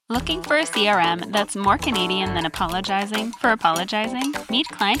Looking for a CRM that's more Canadian than apologizing for apologizing? Meet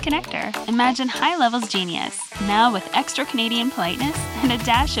Client Connector. Imagine high levels genius, now with extra Canadian politeness and a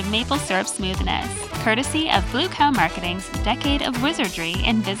dash of maple syrup smoothness. Courtesy of Blue Cow Marketing's decade of wizardry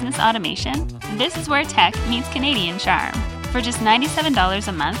in business automation, this is where tech meets Canadian charm. For just $97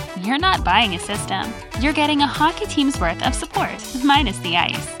 a month, you're not buying a system. You're getting a hockey team's worth of support, minus the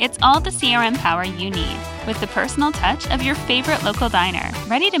ice. It's all the CRM power you need, with the personal touch of your favorite local diner,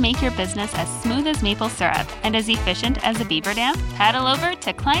 ready to make your business as smooth as maple syrup and as efficient as a beaver dam. Paddle over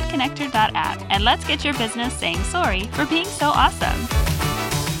to clientconnector.app and let's get your business saying sorry for being so awesome.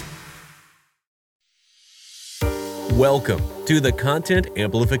 Welcome to the Content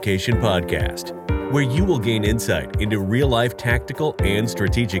Amplification Podcast, where you will gain insight into real-life tactical and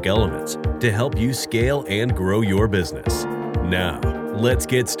strategic elements to help you scale and grow your business. Now, let's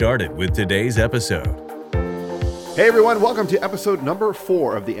get started with today's episode. Hey everyone, welcome to episode number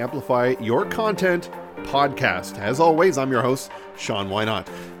 4 of the Amplify Your Content podcast. As always, I'm your host, Sean Wynot.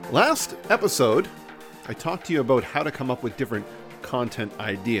 Last episode, I talked to you about how to come up with different content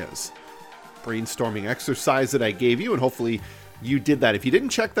ideas. Brainstorming exercise that I gave you, and hopefully you did that. If you didn't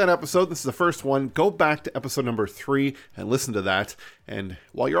check that episode, this is the first one, go back to episode number 3 and listen to that. And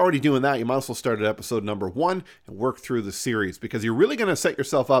while you're already doing that, you might as well start at episode number 1 and work through the series, because you're really going to set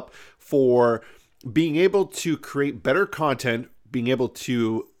yourself up for being able to create better content, being able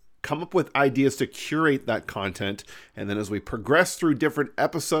to come up with ideas to curate that content. And then as we progress through different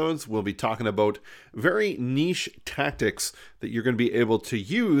episodes, we'll be talking about very niche tactics that you're going to be able to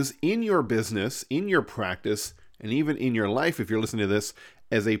use in your business, in your practice, and even in your life, if you're listening to this,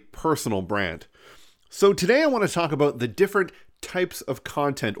 as a personal brand. So today I want to talk about the different types of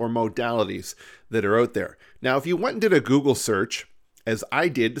content or modalities that are out there. Now, if you went and did a Google search, as I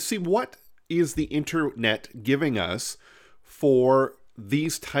did, to see what is the internet giving us for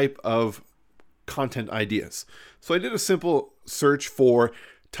these type of content ideas. So I did a simple search for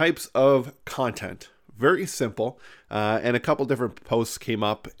types of content, very simple, and a couple different posts came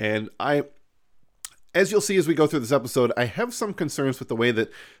up, and as you'll see as we go through this episode, I have some concerns with the way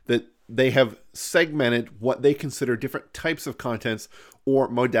that they have segmented what they consider different types of contents or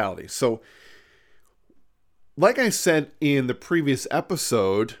modalities. So, like I said in the previous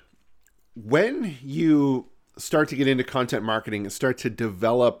episode, when you start to get into content marketing and start to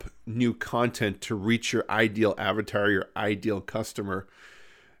develop new content to reach your ideal avatar, your ideal customer,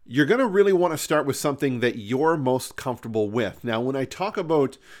 you're going to really want to start with something that you're most comfortable with. Now, when I talk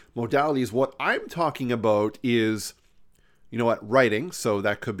about modalities, what I'm talking about is, writing. So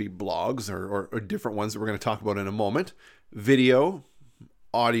that could be blogs or different ones that we're going to talk about in a moment, video,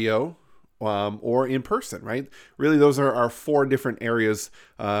 audio, or in person, right? Really, those are our 4 different areas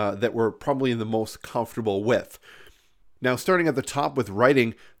that we're probably the most comfortable with. Now, starting at the top with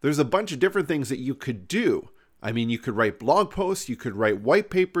writing, there's a bunch of different things that you could do. I mean, you could write blog posts, you could write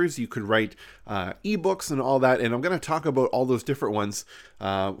white papers, you could write ebooks and all that. And I'm going to talk about all those different ones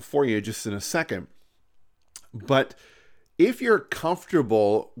for you just in a second. But if you're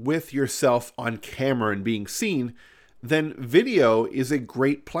comfortable with yourself on camera and being seen, then video is a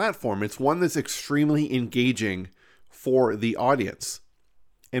great platform. It's one that's extremely engaging for the audience,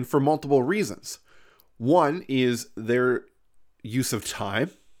 and for multiple reasons. One is their use of time.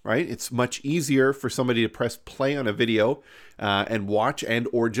 Right? It's much easier for somebody to press play on a video and watch and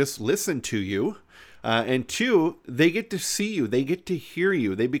or just listen to you. And 2, they get to see you. They get to hear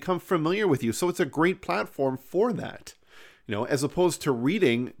you. They become familiar with you. So it's a great platform for that. As opposed to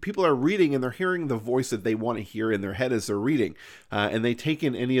reading, people are reading and they're hearing the voice that they want to hear in their head as they're reading. And they take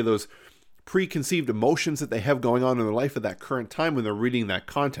in any of those preconceived emotions that they have going on in their life at that current time when they're reading that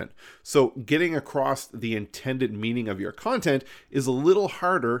content. So getting across the intended meaning of your content is a little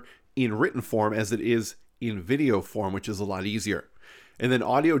harder in written form as it is in video form, which is a lot easier. And then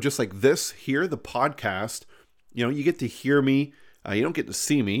audio, just like this here, the podcast, you get to hear me. You don't get to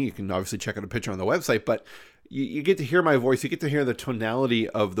see me. You can obviously check out a picture on the website, but you get to hear my voice. You get to hear the tonality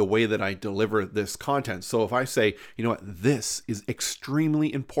of the way that I deliver this content. So if I say, this is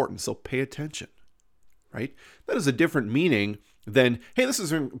extremely important, so pay attention, right? That is a different meaning than, hey, this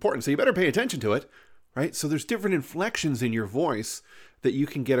is important, so you better pay attention to it, right? So there's different inflections in your voice that you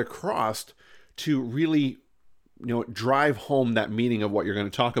can get across to really, drive home that meaning of what you're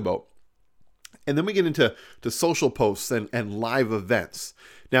going to talk about. And then we get into social posts and live events.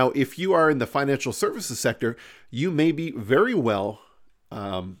 Now, if you are in the financial services sector, you may be very well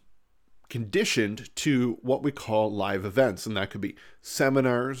conditioned to what we call live events. And that could be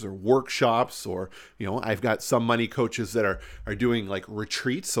seminars or workshops, or, I've got some money coaches that are doing like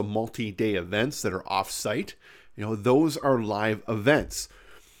retreats, so multi-day events that are off-site. Those are live events.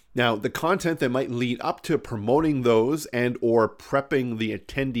 Now, the content that might lead up to promoting those and or prepping the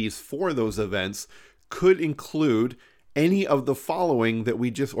attendees for those events could include any of the following that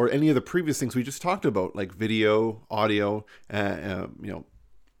we just, or any of the previous things we just talked about, like video, audio,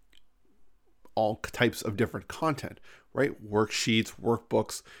 all types of different content, right? Worksheets,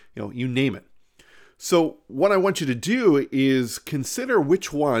 workbooks, you name it. So what I want you to do is consider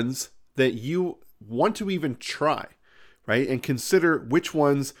which ones that you want to even try, right? And consider which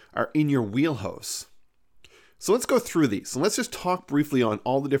ones are in your wheelhouse. So let's go through these. And let's just talk briefly on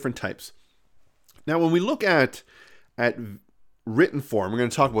all the different types. Now, when we look at written form, we're going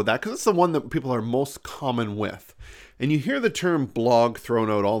to talk about that because it's the one that people are most common with. And you hear the term blog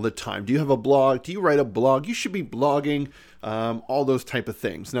thrown out all the time. Do you have a blog? Do you write a blog? You should be blogging, all those type of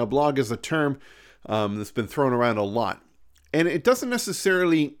things. Now, blog is a term that's been thrown around a lot. And it doesn't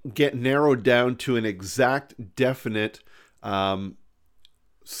necessarily get narrowed down to an exact, definite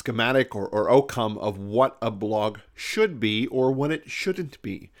schematic or outcome of what a blog should be or what it shouldn't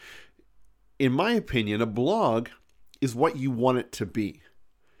be. In my opinion, a blog is what you want it to be,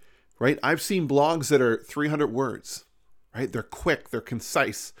 right? I've seen blogs that are 300 words, right? They're quick, they're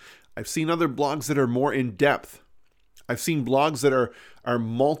concise. I've seen other blogs that are more in depth. I've seen blogs that are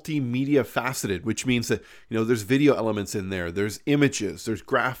multimedia faceted, which means that, there's video elements in there, there's images, there's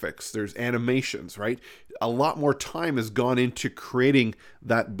graphics, there's animations, right? A lot more time has gone into creating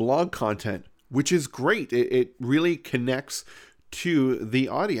that blog content, which is great. It really connects to the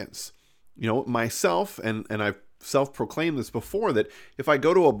audience. Myself, and I've self-proclaimed this before, that if I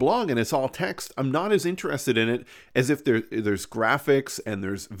go to a blog and it's all text, I'm not as interested in it as if there's graphics and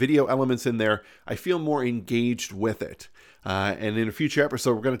there's video elements in there. I feel more engaged with it. And in a future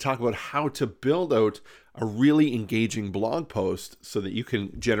episode, we're going to talk about how to build out a really engaging blog post so that you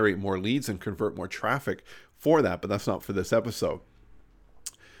can generate more leads and convert more traffic for that, but that's not for this episode.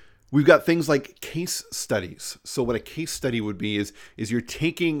 We've got things like case studies. So what a case study would be is you're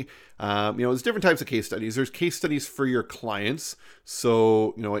taking, there's different types of case studies. There's case studies for your clients.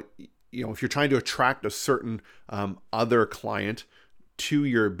 So, if you're trying to attract a certain other client to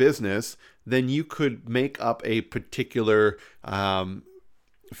your business, then you could make up a particular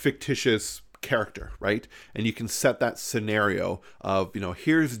fictitious character, right? And you can set that scenario of,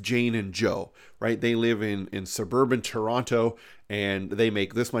 here's Jane and Joe, right? They live in suburban Toronto and they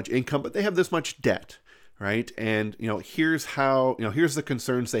make this much income, but they have this much debt, right? And, here's how, here's the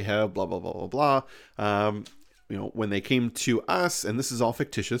concerns they have, blah, blah, blah, blah, blah. When they came to us, and this is all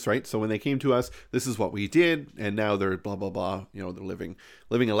fictitious, right? So when they came to us, this is what we did, and now they're blah, blah, blah. They're living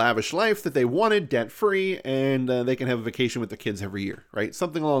a lavish life that they wanted, debt-free, and they can have a vacation with the kids every year, right?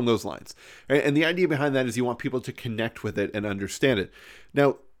 Something along those lines. Right? And the idea behind that is you want people to connect with it and understand it.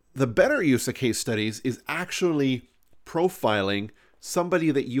 Now, the better use of case studies is actually profiling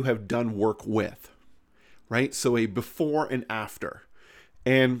somebody that you have done work with, right? So a before and after.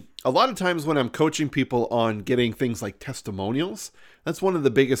 And a lot of times when I'm coaching people on getting things like testimonials, that's one of the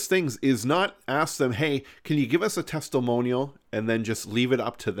biggest things is not ask them, hey, can you give us a testimonial and then just leave it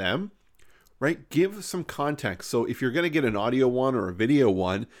up to them, right? Give some context. So if you're going to get an audio one or a video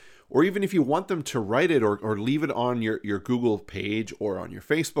one, or even if you want them to write it or leave it on your Google page or on your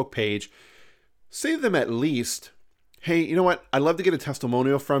Facebook page, say to them at least, hey, you know what? I'd love to get a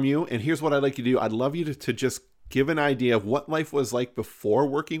testimonial from you. And here's what I'd like you to do. I'd love you to just give an idea of what life was like before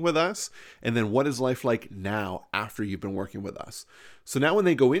working with us, and then what is life like now after you've been working with us. So now when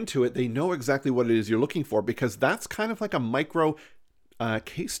they go into it, they know exactly what it is you're looking for, because that's kind of like a micro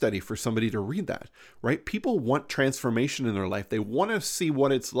case study for somebody to read that, right? People want transformation in their life. They want to see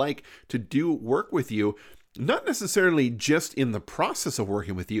what it's like to do work with you, not necessarily just in the process of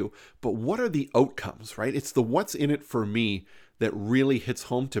working with you, but what are the outcomes, right? It's the what's in it for me that really hits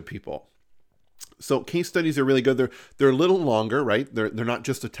home to people. So case studies are really good. They're a little longer, right? They're not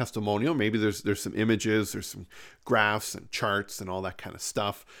just a testimonial. Maybe there's some images, there's some graphs and charts and all that kind of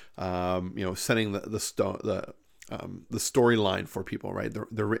stuff. Setting the storyline for people, right?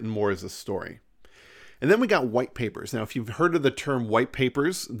 They're written more as a story. And then we got white papers. Now, if you've heard of the term white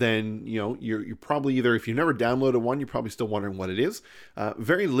papers, then you're probably either, if you've never downloaded one, you're probably still wondering what it is.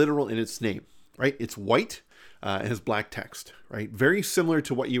 Very literal in its name, right? It's white. It has black text, right? Very similar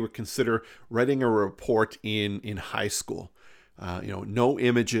to what you would consider writing a report in high school. No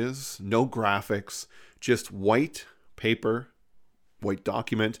images, no graphics, just white paper, white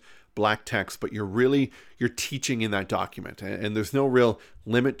document, black text, but you're teaching in that document. And there's no real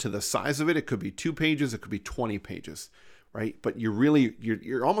limit to the size of it. It could be 2 pages, it could be 20 pages, right? But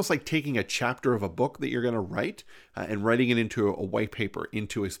you're almost like taking a chapter of a book that you're going to write and writing it into a white paper,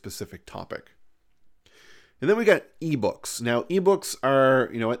 into a specific topic. And then we got ebooks. Now, ebooks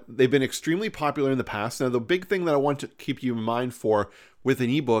are, they've been extremely popular in the past. Now, the big thing that I want to keep you in mind for with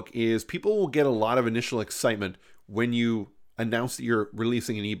an ebook is people will get a lot of initial excitement when you announce that you're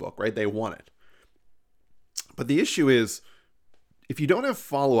releasing an ebook, right? They want it. But the issue is, if you don't have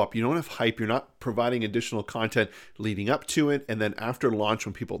follow-up, you don't have hype, you're not providing additional content leading up to it, and then after launch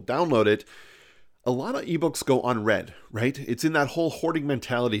when people download it, a lot of ebooks go unread, right? It's in that whole hoarding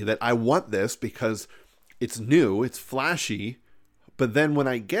mentality that I want this because it's new, it's flashy, but then when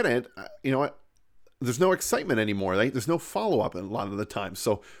I get it, there's no excitement anymore. Right? There's no follow-up a lot of the time.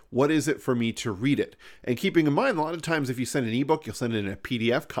 So what is it for me to read it? And keeping in mind, a lot of times if you send an ebook, you'll send it in a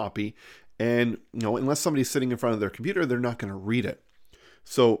PDF copy, and unless somebody's sitting in front of their computer, they're not going to read it.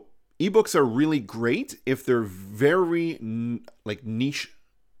 So ebooks are really great if they're very niche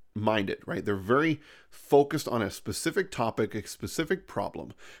minded, right? They're very focused on a specific topic, a specific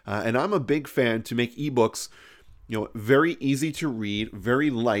problem. And I'm a big fan to make ebooks, very easy to read, very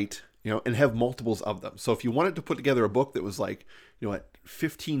light, and have multiples of them. So if you wanted to put together a book that was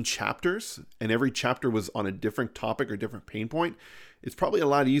 15 chapters and every chapter was on a different topic or different pain point, it's probably a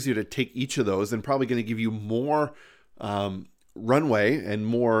lot easier to take each of those and probably going to give you more runway and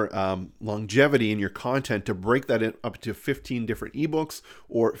more longevity in your content to break that up to 15 different ebooks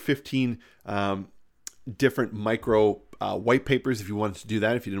or 15 different micro white papers if you wanted to do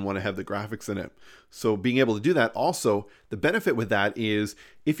that, if you didn't want to have the graphics in it. So being able to do that, also the benefit with that is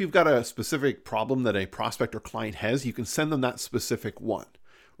if you've got a specific problem that a prospect or client has, you can send them that specific one,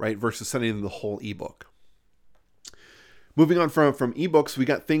 right? Versus sending them the whole ebook. Moving on from ebooks, we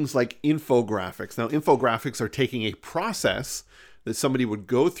got things like infographics. Now, infographics are taking a process that somebody would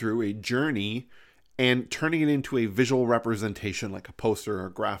go through, a journey, and turning it into a visual representation like a poster or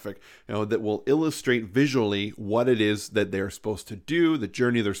a graphic, that will illustrate visually what it is that they're supposed to do, the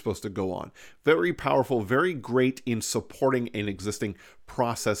journey they're supposed to go on. Very powerful, very great in supporting an existing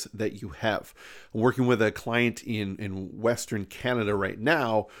process that you have. I'm working with a client in Western Canada right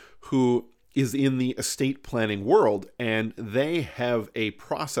now who is in the estate planning world, and they have a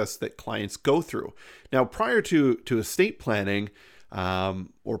process that clients go through. Now, prior to estate planning,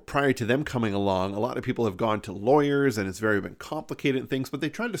 or prior to them coming along, a lot of people have gone to lawyers and it's been complicated and things, but they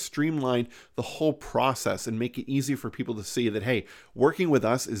tried to streamline the whole process and make it easy for people to see that, hey, working with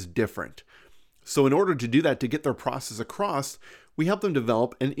us is different. So in order to do that, to get their process across, we help them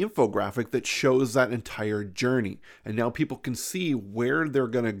develop an infographic that shows that entire journey. And now people can see where they're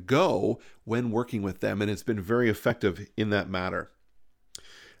going to go when working with them. And it's been very effective in that matter.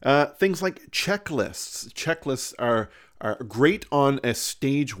 Things like checklists. Checklists are great on a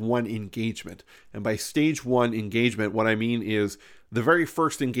stage one engagement. And by stage one engagement, what I mean is the very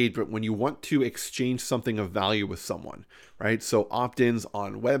first engagement when you want to exchange something of value with someone, right? So opt-ins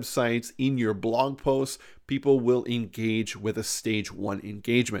on websites, in your blog posts, people will engage with a stage one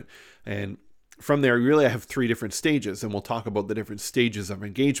engagement. And from there, really, I have 3 different stages, and we'll talk about the different stages of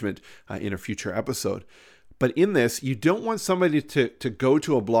engagement in a future episode. But in this, you don't want somebody to go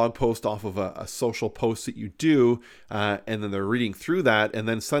to a blog post off of a social post that you do, and then they're reading through that, and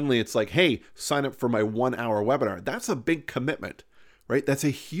then suddenly it's like, hey, sign up for my 1-hour webinar. That's a big commitment, right? That's a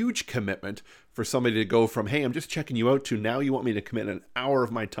huge commitment for somebody to go from, hey, I'm just checking you out, to now you want me to commit an hour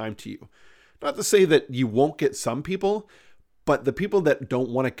of my time to you. Not to say that you won't get some people, but the people that don't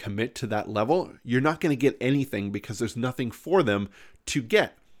want to commit to that level, you're not going to get anything because there's nothing for them to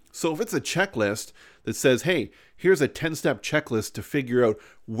get. So if it's a checklist that says, hey, here's a 10-step checklist to figure out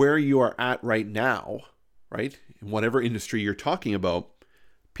where you are at right now, right? In whatever industry you're talking about,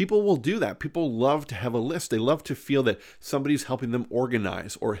 people will do that. People love to have a list. They love to feel that somebody's helping them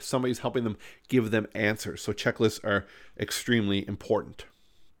organize or somebody's helping them give them answers. So checklists are extremely important.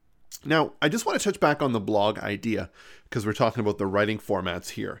 Now, I just want to touch back on the blog idea because we're talking about the writing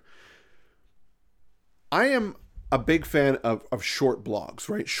formats here. I am a big fan of short blogs,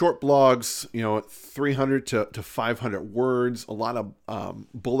 right? Short blogs, 300 to 500 words, a lot of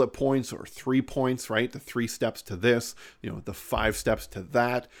bullet points or 3 points, right? The 3 steps to this, the 5 steps to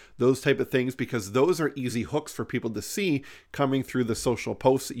that, those type of things, because those are easy hooks for people to see coming through the social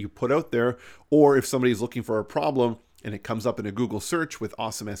posts that you put out there. Or if somebody's looking for a problem and it comes up in a Google search with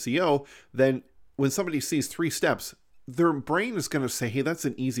awesome SEO, then when somebody sees 3 steps, their brain is going to say, hey, that's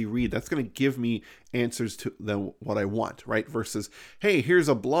an easy read. That's going to give me answers to what I want, right? Versus, hey, here's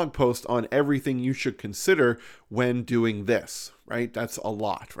a blog post on everything you should consider when doing this, right? That's a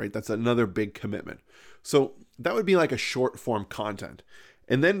lot, right? That's another big commitment. So that would be like a short form content.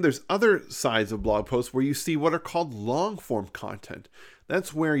 And then there's other sides of blog posts where you see what are called long form content.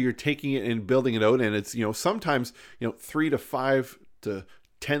 That's where you're taking it and building it out. And it's, sometimes, 3 to 5 to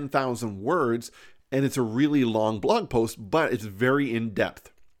 10,000 words. and it's a really long blog post, but it's very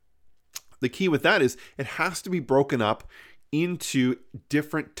in-depth. The key with that is it has to be broken up into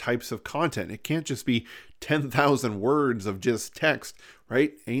different types of content. It can't just be 10,000 words of just text,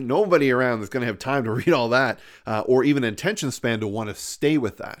 right? Ain't nobody around that's going to have time to read all that or even attention span to want to stay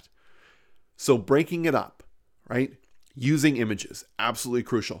with that. So breaking it up, right? Using images, absolutely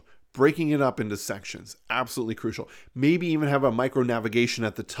crucial. Breaking it up into sections, absolutely crucial. Maybe even have a micro navigation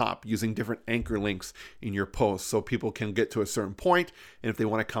at the top using different anchor links in your post so people can get to a certain point, and if they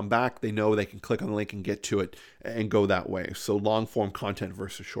want to come back, they know they can click on the link and get to it and go that way. So long form content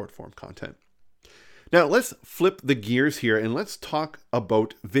versus short form content. Now let's flip the gears here and let's talk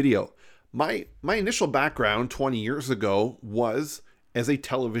about video. My initial background 20 years ago was as a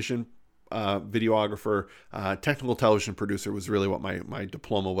television videographer, technical television producer was really what my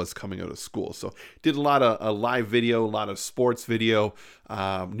diploma was coming out of school. So did a lot of live video, a lot of sports video,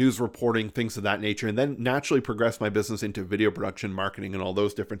 news reporting, things of that nature, and then naturally progressed my business into video production, marketing, and all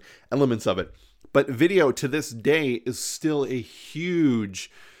those different elements of it. But video to this day is still a huge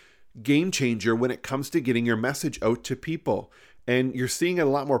game changer when it comes to getting your message out to people. And you're seeing it a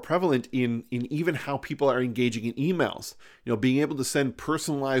lot more prevalent in even how people are engaging in emails. You know, being able to send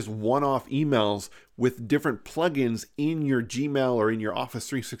personalized one-off emails with different plugins in your Gmail or in your Office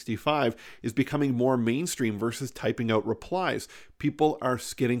 365 is becoming more mainstream versus typing out replies. People are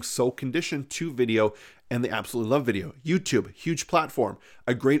getting so conditioned to video and they absolutely love video. YouTube, huge platform,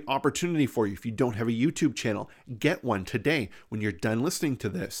 a great opportunity for you. If you don't have a YouTube channel, get one today. When you're done listening to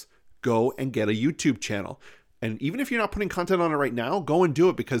this, go and get a YouTube channel. And even if you're not putting content on it right now, go and do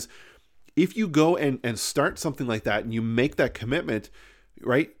it, because if you go and start something like that and you make that commitment,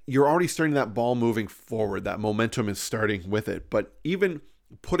 right, you're already starting that ball moving forward. That momentum is starting with it. But even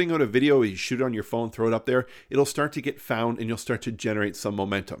putting out a video, you shoot it on your phone, throw it up there, it'll start to get found and you'll start to generate some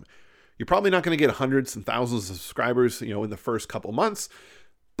momentum. You're probably not going to get hundreds and thousands of subscribers, in the first couple months,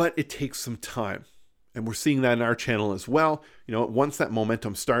 but it takes some time. And we're seeing that in our channel as well. Once that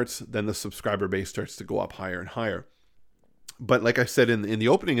momentum starts, then the subscriber base starts to go up higher and higher. But like I said in the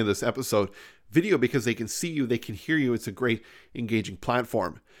opening of this episode, video, because they can see you, they can hear you, it's a great engaging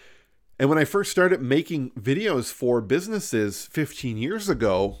platform. And when I first started making videos for businesses 15 years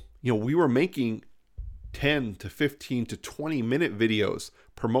ago, we were making 10 to 15 to 20 minute videos,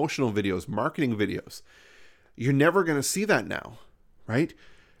 promotional videos, marketing videos. You're never going to see that now, right?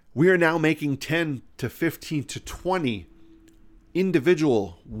 We are now making 10 to 15 to 20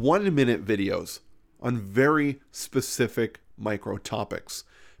 individual 1 minute videos on very specific micro topics,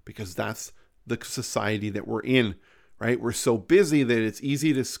 because that's the society that we're in, right? We're so busy that it's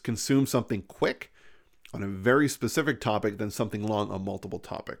easy to consume something quick on a very specific topic than something long on multiple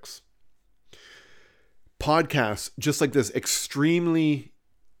topics. Podcasts, just like this, extremely,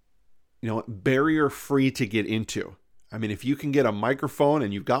 barrier free to get into. I mean, if you can get a microphone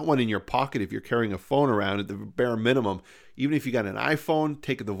and you've got one in your pocket, if you're carrying a phone around at the bare minimum, even if you got an iPhone,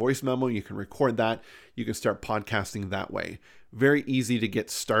 take the voice memo, you can record that. You can start podcasting that way. Very easy to get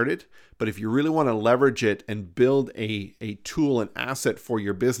started. But if you really want to leverage it and build a tool, an asset for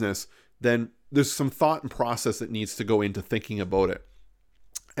your business, then there's some thought and process that needs to go into thinking about it.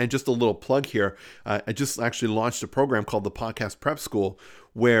 And just a little plug here, I just actually launched a program called the Podcast Prep School,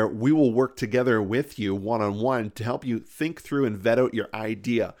 where we will work together with you one-on-one to help you think through and vet out your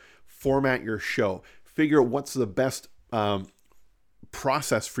idea, format your show, figure out what's the best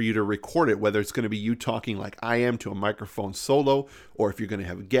process for you to record it, whether it's going to be you talking like I am to a microphone solo, or if you're going to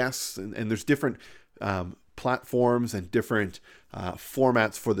have guests, and there's different platforms and different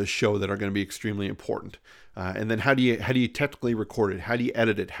formats for the show that are going to be extremely important. And then how do you technically record it? How do you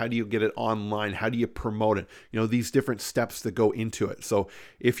edit it? How do you get it online? How do you promote it? These different steps that go into it. So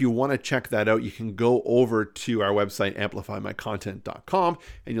if you want to check that out, you can go over to our website, amplifymycontent.com,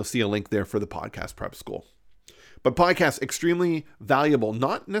 and you'll see a link there for the Podcast Prep School. But podcasts, extremely valuable,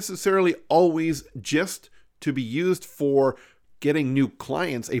 not necessarily always just to be used for getting new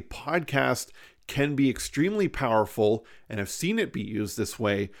clients. A podcast can be extremely powerful, and I've seen it be used this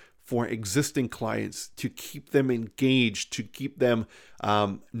way for existing clients to keep them engaged, to keep them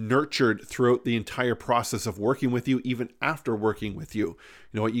nurtured throughout the entire process of working with you, even after working with you.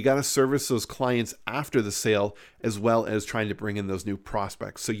 You got to service those clients after the sale, as well as trying to bring in those new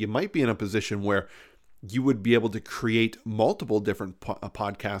prospects. So you might be in a position where you would be able to create multiple different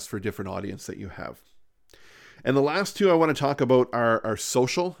podcasts for different audience that you have. And the last two I want to talk about are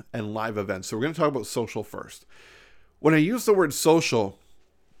social and live events. So we're going to talk about social first. When I use the word social,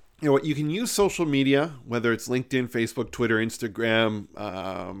 you can use social media, whether it's LinkedIn, Facebook, Twitter, Instagram,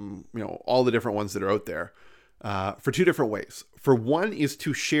 all the different ones that are out there. for two different ways. For one is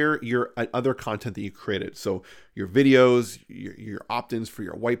to share your other content that you created. So your videos, your opt-ins for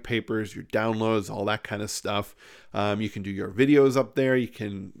your white papers, your downloads, all that kind of stuff. You can do your videos up there. You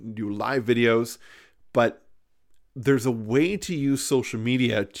can do live videos. But there's a way to use social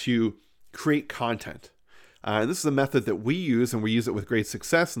media to create content. And this is a method that we use, and we use it with great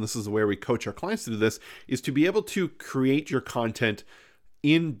success. And this is where we coach our clients to do this, is to be able to create your content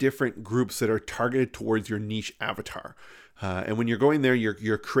in different groups that are targeted towards your niche avatar. And when you're going there,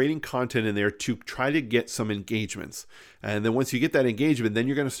 you're creating content in there to try to get some engagements. And then once you get that engagement, then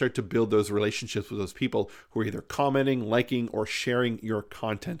you're going to start to build those relationships with those people who are either commenting, liking, or sharing your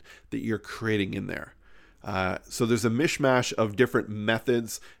content that you're creating in there. So there's a mishmash of different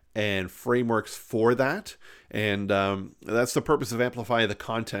methods and frameworks for that. And that's the purpose of Amplify the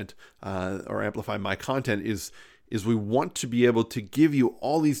Content, or Amplify My Content, is we want to be able to give you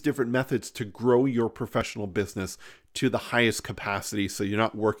all these different methods to grow your professional business to the highest capacity, so you're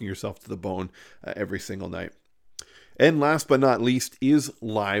not working yourself to the bone every single night. And last but not least is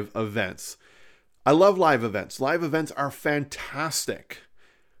live events. I love live events. Live events are fantastic.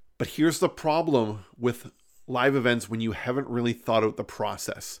 But here's the problem with live events when you haven't really thought out the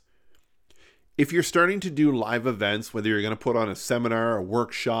process. If you're starting to do live events, whether you're going to put on a seminar, a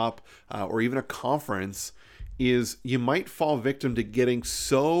workshop, or even a conference, is you might fall victim to getting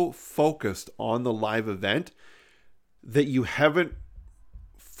so focused on the live event that you haven't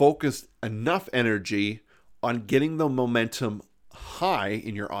focused enough energy on getting the momentum high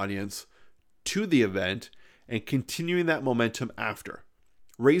in your audience to the event and continuing that momentum after.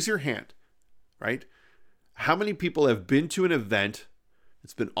 Raise your hand, right? How many people have been to an event?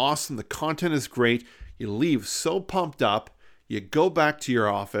 It's been awesome. The content is great. You leave so pumped up. You go back to your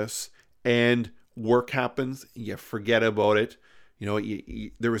office and work happens. You forget about it. You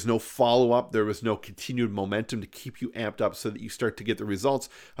know, there was no follow-up. There was no continued momentum to keep you amped up so that you start to get the results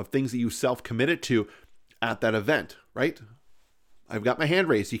of things that you self-committed to at that event, right? I've got my hand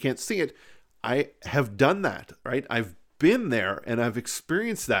raised. You can't see it. I have done that, right? I've been there and I've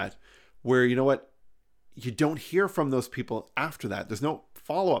experienced that where, you know what, you don't hear from those people after that. There's no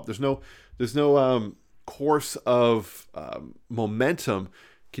follow-up. There's no course of momentum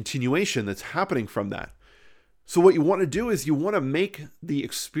continuation that's happening from that. So what you want to do is you want to make the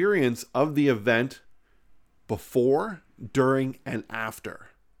experience of the event before, during, and after,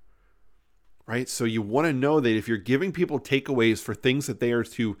 right? So you want to know that if you're giving people takeaways for things that they are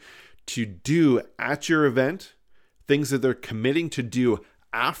to do at your event, things that they're committing to do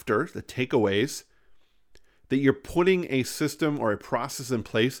after the takeaways, that you're putting a system or a process in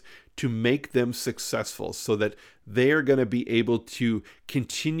place to make them successful so that they are going to be able to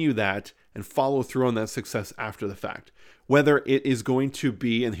continue that and follow through on that success after the fact. Whether it is going to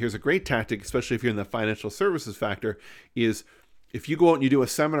be, and here's a great tactic, especially if you're in the financial services factor, is if you go out and you do a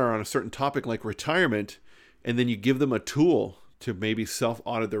seminar on a certain topic like retirement, and then you give them a tool to maybe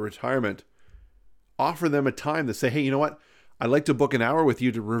self-audit their retirement, offer them a time to say, hey, you know what? I'd like to book an hour with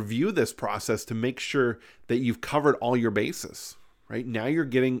you to review this process to make sure that you've covered all your bases, right? Now you're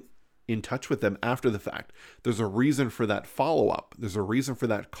getting in touch with them after the fact. There's a reason for that follow-up. There's a reason for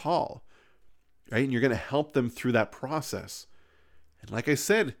that call, right? And you're going to help them through that process. And like I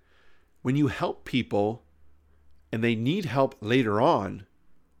said, when you help people and they need help later on,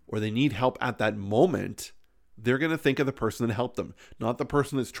 or they need help at that moment, they're going to think of the person that helped them, not the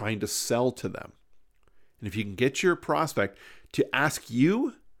person that's trying to sell to them. And if you can get your prospect to ask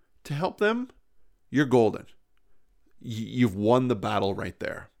you to help them, you're golden. You've won the battle right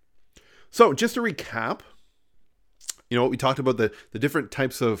there. So just to recap, you know, we talked about the different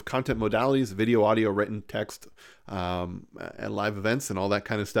types of content modalities: video, audio, written, text, and live events and all that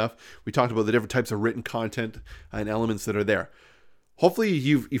kind of stuff. We talked about the different types of written content and elements that are there. Hopefully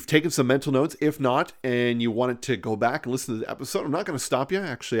you've taken some mental notes. If not, and you wanted to go back and listen to the episode, I'm not going to stop you.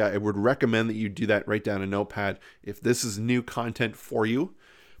 Actually, I would recommend that you do that. Write down a notepad if this is new content for you.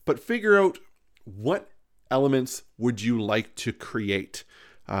 But figure out what elements would you like to create.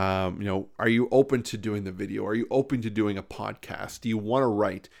 You know, are you open to doing the video? Are you open to doing a podcast? Do you want to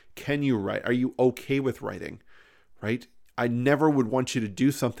write? Can you write? Are you okay with writing? Right? I never would want you to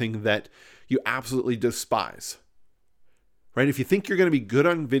do something that you absolutely despise. Right? If you think you're going to be good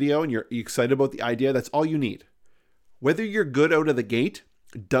on video and you're excited about the idea, that's all you need. Whether you're good out of the gate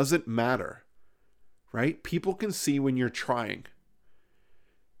doesn't matter. Right? People can see when you're trying.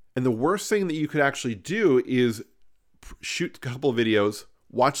 And the worst thing that you could actually do is shoot a couple of videos,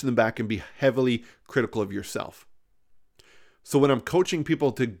 watch them back, and be heavily critical of yourself. So when I'm coaching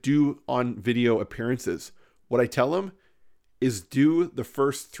people to do on video appearances, what I tell them is do the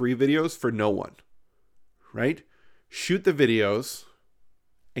first 3 videos for no one. right? Shoot the videos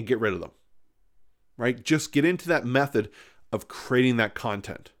and get rid of them, right? Just get into that method of creating that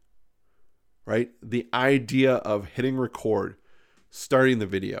content, right? The idea of hitting record, starting the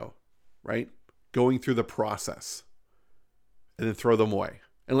video, right? Going through the process and then throw them away.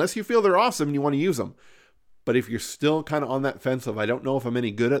 Unless you feel they're awesome and you want to use them. But if you're still kind of on that fence of, I don't know if I'm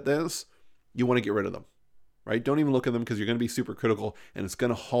any good at this, you want to get rid of them, right? Don't even look at them because you're going to be super critical and it's going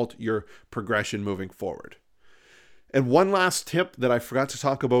to halt your progression moving forward. And one last tip that I forgot to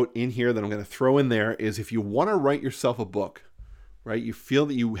talk about in here that I'm going to throw in there is if you want to write yourself a book, right? You feel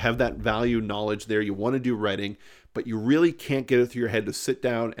that you have that value knowledge there, you want to do writing, but you really can't get it through your head to sit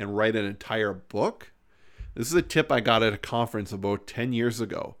down and write an entire book. This is a tip I got at a conference about 10 years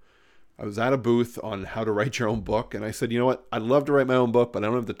ago. I was at a booth on how to write your own book, and I said, you know what? I'd love to write my own book, but I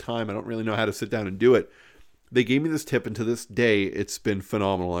don't have the time. I don't really know how to sit down and do it. They gave me this tip, and to this day, it's been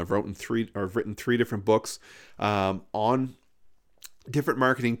phenomenal. I've written three different books on different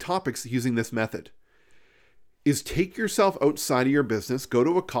marketing topics using this method. Is take yourself outside of your business, go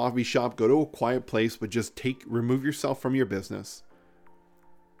to a coffee shop, go to a quiet place, but just remove yourself from your business.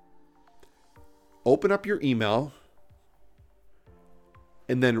 Open up your email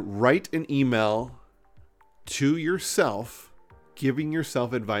and then write an email to yourself, giving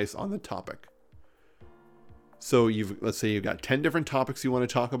yourself advice on the topic. So let's say you've got 10 different topics you want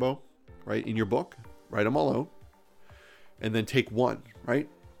to talk about, right? In your book, write them all out and then take one, right?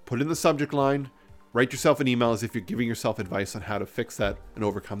 Put in the subject line, write yourself an email as if you're giving yourself advice on how to fix that and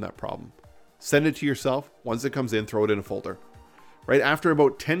overcome that problem. Send it to yourself. Once it comes in, throw it in a folder. Right after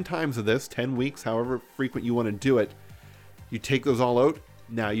about 10 times of this, 10 weeks, however frequent you want to do it, you take those all out.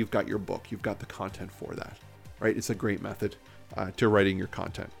 Now you've got your book. You've got the content for that, right? It's a great method to writing your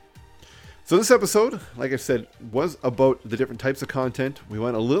content. So this episode, like I said, was about the different types of content. We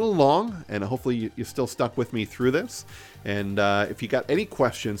went a little long, and hopefully you still stuck with me through this. And if you got any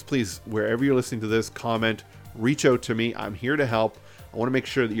questions, please, wherever you're listening to this, comment, reach out to me. I'm here to help. I want to make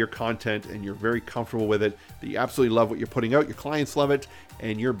sure that your content and you're very comfortable with it, that you absolutely love what you're putting out, your clients love it,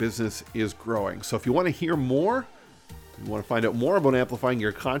 and your business is growing. So if you want to hear more, you want to find out more about amplifying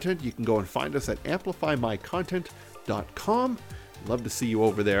your content, you can go and find us at amplifymycontent.com. Love to see you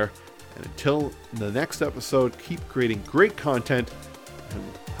over there. And until the next episode, keep creating great content and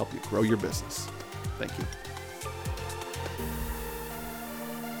help you grow your business. Thank you.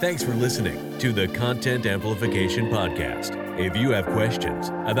 Thanks for listening to the Content Amplification Podcast. If you have questions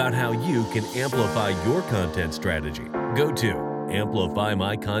about how you can amplify your content strategy, go to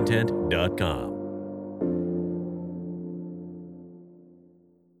amplifymycontent.com.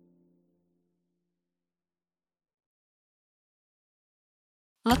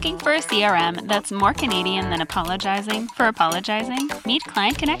 Looking for a CRM that's more Canadian than apologizing for apologizing? Meet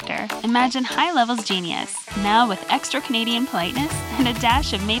Client Connector. Imagine high levels genius, now with extra Canadian politeness and a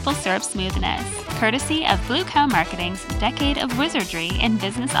dash of maple syrup smoothness. Courtesy of Blue Cow Marketing's decade of wizardry in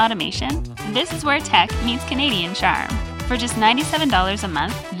business automation, this is where tech meets Canadian charm. For just $97 a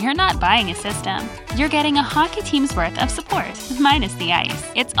month, you're not buying a system. You're getting a hockey team's worth of support, minus the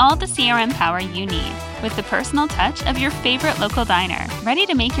ice. It's all the CRM power you need, with the personal touch of your favorite local diner, ready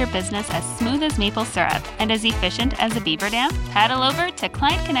to make your business as smooth as maple syrup and as efficient as a beaver dam. Paddle over to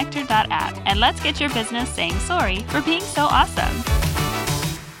clientconnector.app and let's get your business saying sorry for being so awesome.